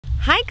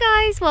Hi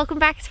guys, welcome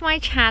back to my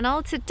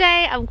channel.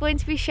 Today I'm going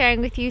to be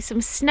sharing with you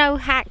some snow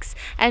hacks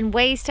and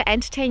ways to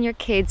entertain your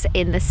kids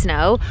in the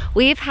snow.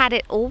 We've had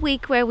it all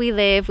week where we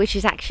live, which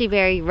is actually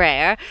very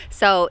rare,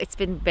 so it's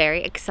been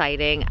very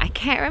exciting. I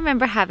can't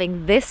remember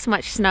having this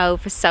much snow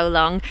for so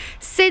long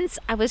since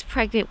I was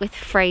pregnant with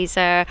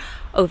Fraser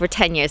over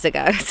 10 years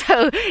ago.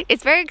 So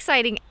it's very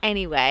exciting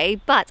anyway,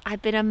 but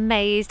I've been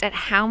amazed at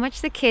how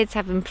much the kids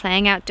have been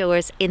playing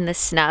outdoors in the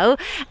snow,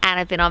 and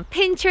I've been on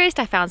Pinterest.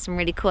 I found some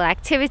really cool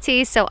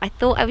activities, so I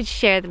thought I would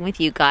share them with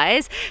you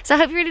guys. So I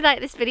hope you really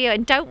like this video,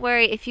 and don't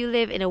worry if you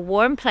live in a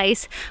warm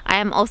place, I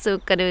am also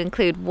going to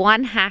include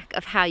one hack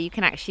of how you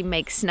can actually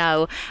make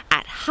snow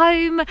at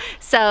home,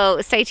 so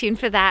stay tuned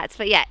for that.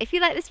 But yeah, if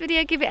you like this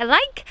video, give it a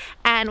like,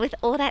 and with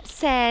all that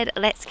said,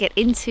 let's get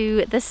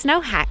into the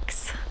snow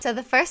hacks. So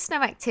the first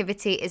snow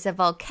activity is a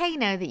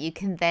volcano that you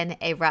can then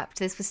erupt.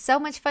 This was so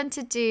much fun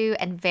to do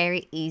and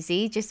very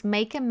easy. Just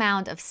make a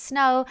mound of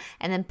snow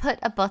and then put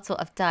a bottle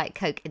of Diet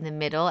Coke in the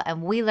middle,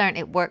 and we learned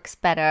it works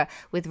better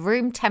with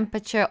room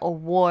temperature or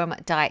warm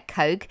Diet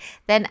Coke.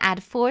 Then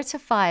add 4 to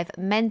 5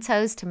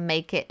 Mentos to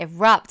make it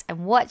erupt, and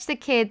watch the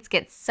kids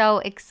get so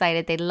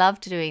excited. They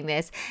loved doing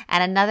this.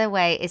 And another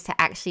way is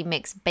to actually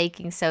mix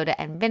baking soda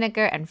and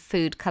vinegar and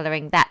food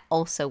coloring. That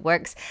also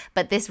works,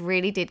 but this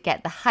really did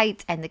get the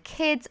height and the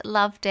kids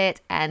loved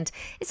it, and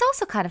it's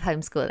also kind of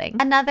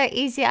homeschooling. Another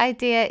easy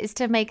idea is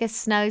to make a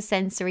snow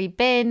sensory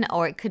bin,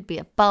 or it could be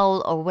a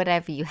bowl or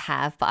whatever you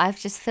have, but I've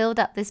just filled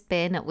up this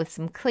bin with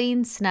some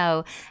clean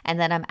snow, and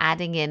then I'm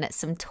adding in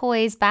some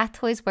toys. Bath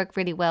toys work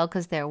really well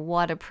because they're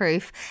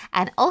waterproof,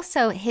 and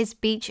also his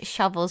beach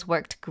shovels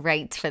worked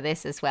great for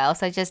this as well.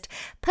 So I just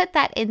put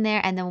that in there,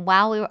 and then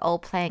while we were all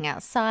playing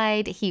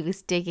outside, he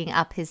was digging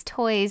up his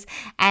toys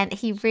and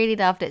he really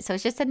loved it. So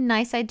it's just a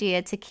nice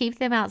idea to keep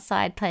them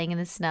outside playing in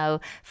the snow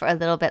for a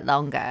little bit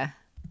longer.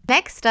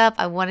 Next up,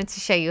 I wanted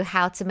to show you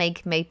how to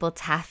make maple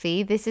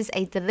taffy. This is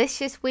a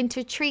delicious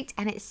winter treat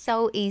and it's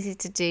so easy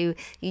to do.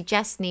 You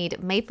just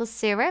need maple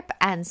syrup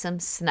and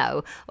some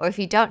snow. Or if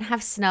you don't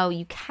have snow,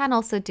 you can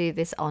also do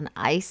this on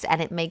ice,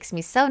 and it makes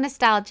me so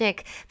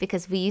nostalgic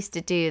because we used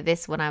to do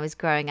this when I was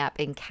growing up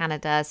in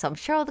Canada. So I'm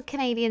sure all the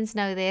Canadians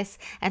know this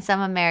and some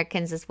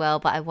Americans as well,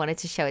 but I wanted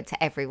to show it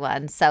to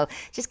everyone. So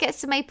just get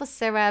some maple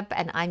syrup,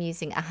 and I'm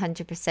using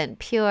 100%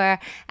 pure.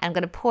 I'm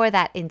going to pour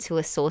that into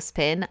a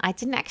saucepan. I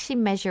didn't actually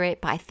measure it,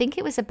 but I think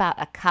it was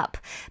about a cup,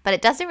 but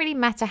it doesn't really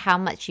matter how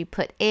much you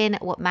put in.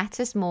 What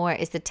matters more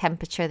is the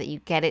temperature that you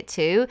get it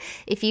to.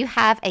 If you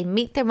have a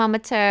meat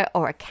thermometer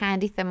or a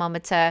candy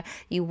thermometer,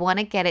 you want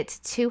to get it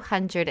to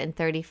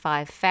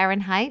 235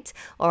 Fahrenheit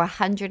or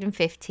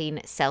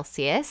 115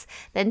 Celsius.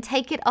 Then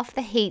take it off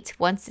the heat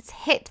once it's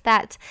hit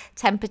that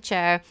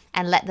temperature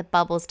and let the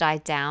bubbles die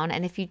down.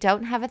 And if you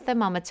don't have a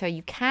thermometer,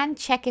 you can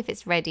check if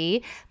it's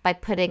ready by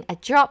putting a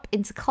drop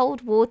into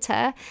cold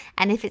water,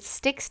 and if it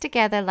sticks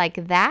together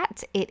like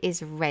that, it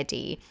is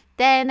ready.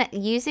 Then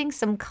using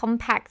some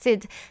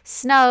compacted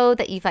snow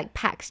that you've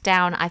packed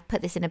down, I've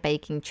put this in a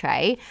baking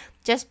tray.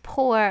 Just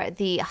pour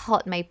the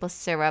hot maple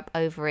syrup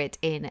over it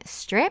in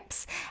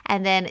strips,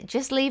 and then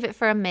just leave it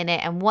for a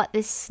minute. And what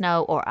this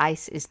snow or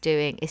ice is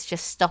doing is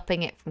just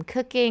stopping it from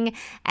cooking,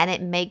 and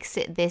it makes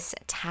it this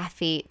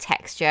taffy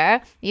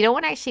texture. You don't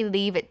want to actually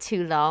leave it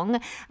too long.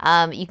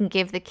 You can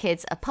give the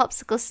kids a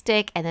popsicle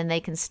stick, and then they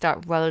can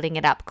start rolling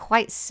it up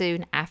quite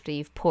soon after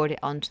you've poured it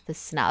onto the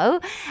snow.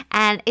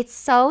 And it's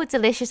so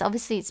delicious.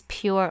 Obviously it's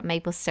pure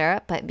maple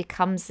syrup, but it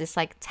becomes this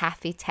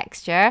taffy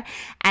texture,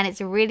 and it's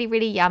really,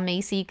 really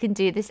yummy. So you can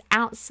do this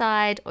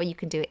outside or you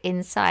can do it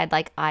inside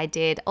like I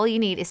did. All you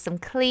need is some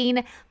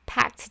clean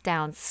packed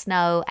down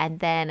snow, and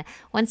then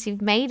once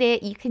you've made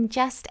it, you can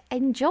just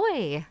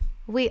enjoy.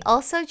 We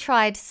also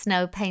tried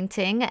snow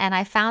painting, and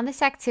I found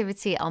this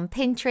activity on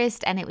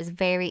Pinterest, and it was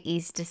very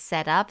easy to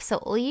set up. So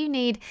all you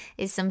need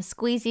is some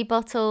squeezy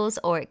bottles,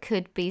 or it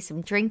could be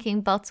some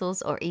drinking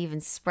bottles or even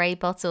spray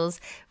bottles,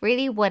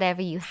 really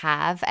whatever you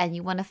have, and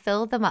you want to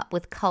fill them up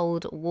with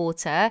cold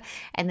water,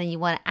 and then you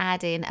want to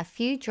add in a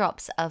few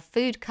drops of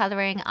food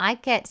coloring. I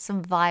get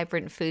some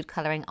vibrant food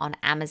coloring on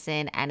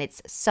Amazon, and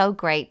it's so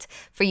great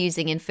for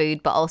using in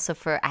food, but also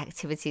for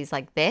activities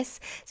like this.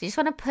 So you just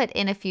want to put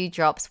in a few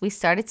drops. We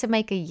started to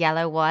make a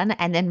yellow one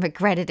and then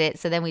regretted it,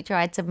 so then we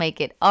tried to make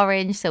it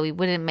orange so we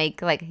wouldn't make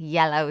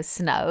yellow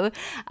snow,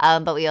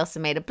 but we also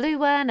made a blue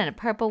one and a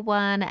purple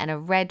one and a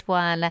red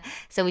one.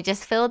 So we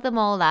just filled them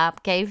all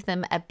up, gave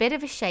them a bit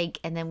of a shake,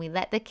 and then we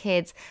let the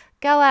kids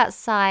go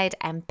outside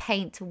and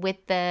paint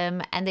with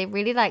them, and they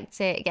really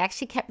liked it. It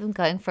actually kept them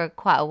going for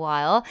quite a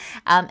while,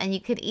 and you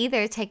could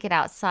either take it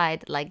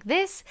outside like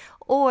this,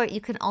 or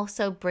you can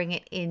also bring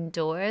it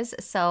indoors.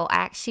 So I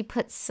actually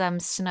put some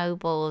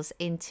snowballs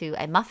into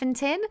a muffin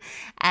tin,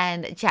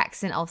 and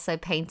Jackson also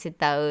painted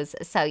those.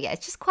 So yeah,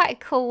 it's just quite a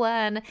cool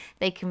one.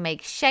 They can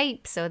make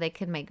shapes, or they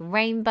can make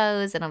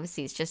rainbows, and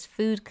obviously it's just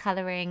food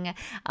coloring,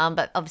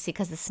 but obviously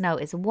because the snow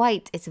is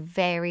white, it's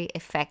very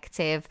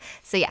effective.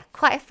 So yeah,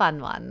 quite a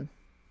fun one.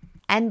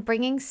 And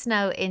bringing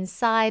snow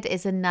inside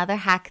is another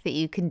hack that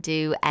you can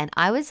do, and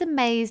I was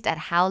amazed at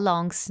how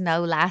long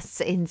snow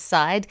lasts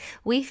inside.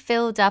 We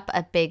filled up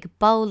a big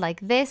bowl like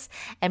this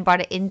and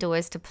brought it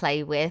indoors to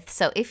play with.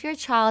 So if your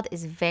child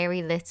is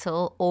very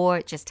little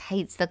or just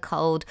hates the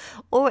cold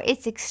or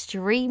it's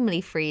extremely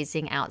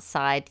freezing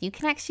outside, you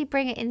can actually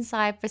bring it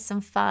inside for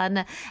some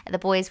fun. The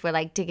boys were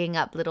like digging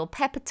up little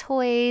pepper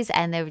toys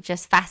and they were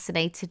just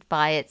fascinated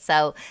by it.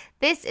 So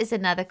this is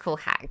another cool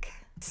hack.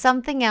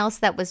 Something else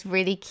that was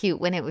really cute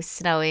when it was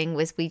snowing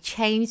was we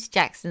changed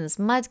Jackson's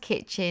mud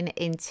kitchen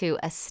into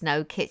a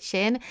snow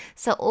kitchen.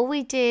 So all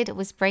we did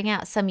was bring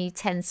out some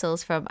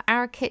utensils from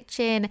our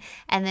kitchen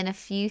and then a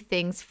few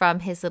things from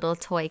his little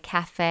toy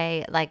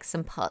cafe, like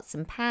some pots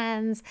and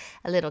pans,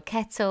 a little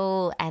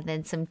kettle, and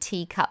then some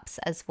teacups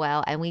as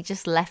well. And we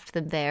just left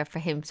them there for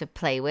him to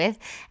play with.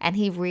 And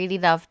he really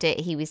loved it.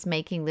 He was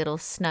making little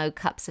snow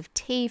cups of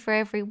tea for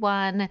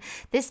everyone.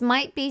 This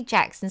might be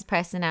Jackson's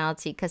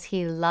personality because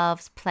he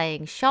loves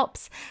playing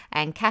shops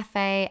and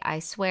cafe. I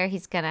swear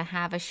he's gonna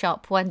have a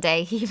shop one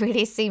day. He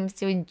really seems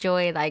to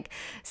enjoy like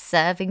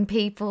serving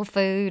people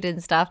food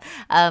and stuff.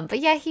 But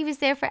yeah, he was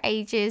there for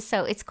ages,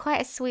 so it's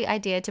quite a sweet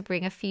idea to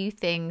bring a few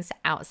things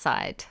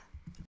outside.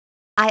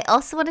 I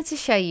also wanted to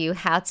show you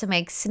how to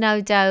make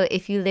snow dough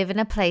if you live in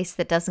a place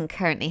that doesn't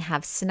currently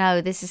have snow.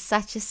 This is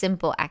such a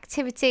simple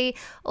activity.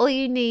 All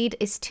you need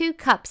is 2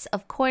 cups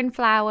of corn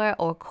flour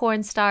or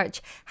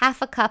cornstarch,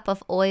 half a cup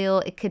of oil,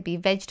 it could be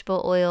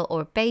vegetable oil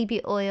or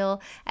baby oil,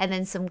 and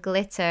then some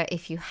glitter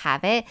if you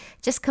have it.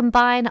 Just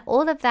combine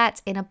all of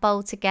that in a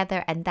bowl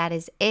together and that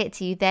is it.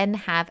 You then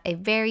have a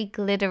very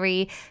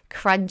glittery,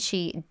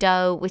 crunchy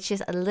dough, which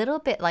is a little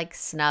bit like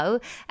snow.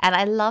 And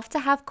I love to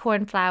have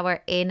corn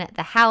flour in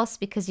the house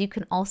because you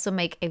can also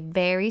make a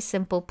very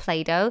simple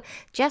Play-Doh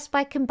just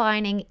by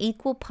combining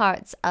equal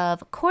parts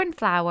of corn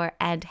flour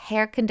and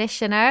hair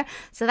conditioner.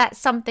 So that's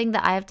something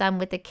that I have done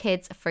with the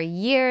kids for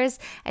years.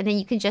 And then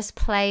you can just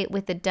play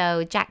with the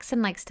dough.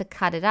 Jackson likes to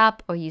cut it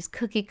up or use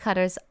cookie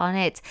cutters on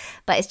it,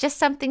 but it's just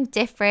something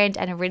different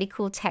and a really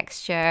cool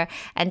texture.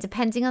 And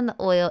depending on the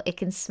oil, it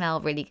can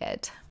smell really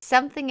good.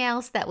 Something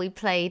else that we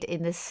played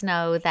in the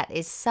snow that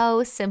is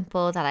so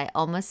simple that I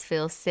almost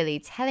feel silly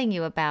telling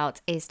you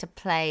about is to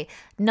play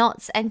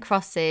knots and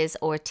crosses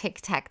or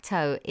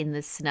tic-tac-toe in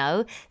the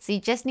snow. So you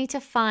just need to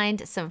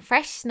find some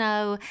fresh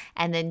snow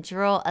and then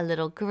draw a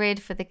little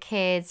grid for the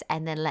kids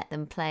and then let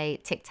them play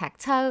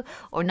tic-tac-toe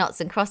or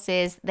knots and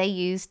crosses. They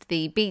used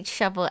the beach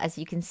shovel, as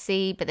you can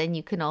see, but then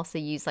you can also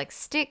use like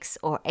sticks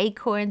or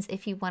acorns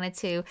if you wanted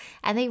to,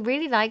 and they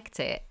really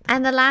liked it.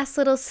 And the last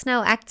little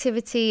snow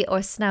activity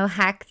or snow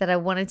hack that I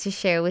wanted to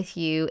share with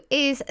you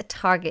is a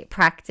target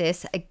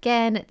practice.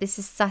 Again, this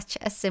is such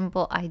a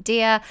simple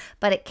idea,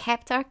 but it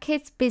kept our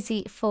kids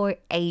busy for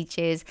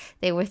ages.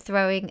 They were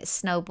throwing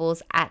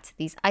snowballs at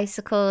these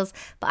icicles,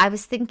 but I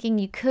was thinking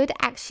you could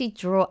actually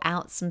draw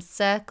out some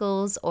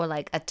circles or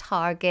like a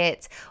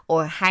target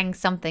or hang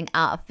something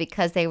up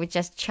because they were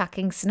just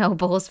chucking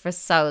snowballs for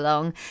so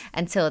long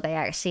until they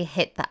actually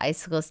hit the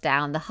icicles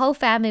down. The whole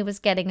family was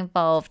getting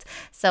involved,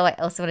 so I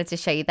also wanted to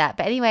show you that.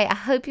 But anyway, I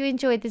hope you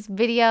enjoyed this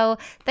video.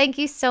 Thank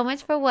you so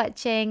much for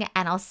watching,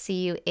 and I'll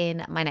see you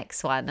in my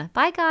next one.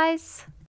 Bye, guys.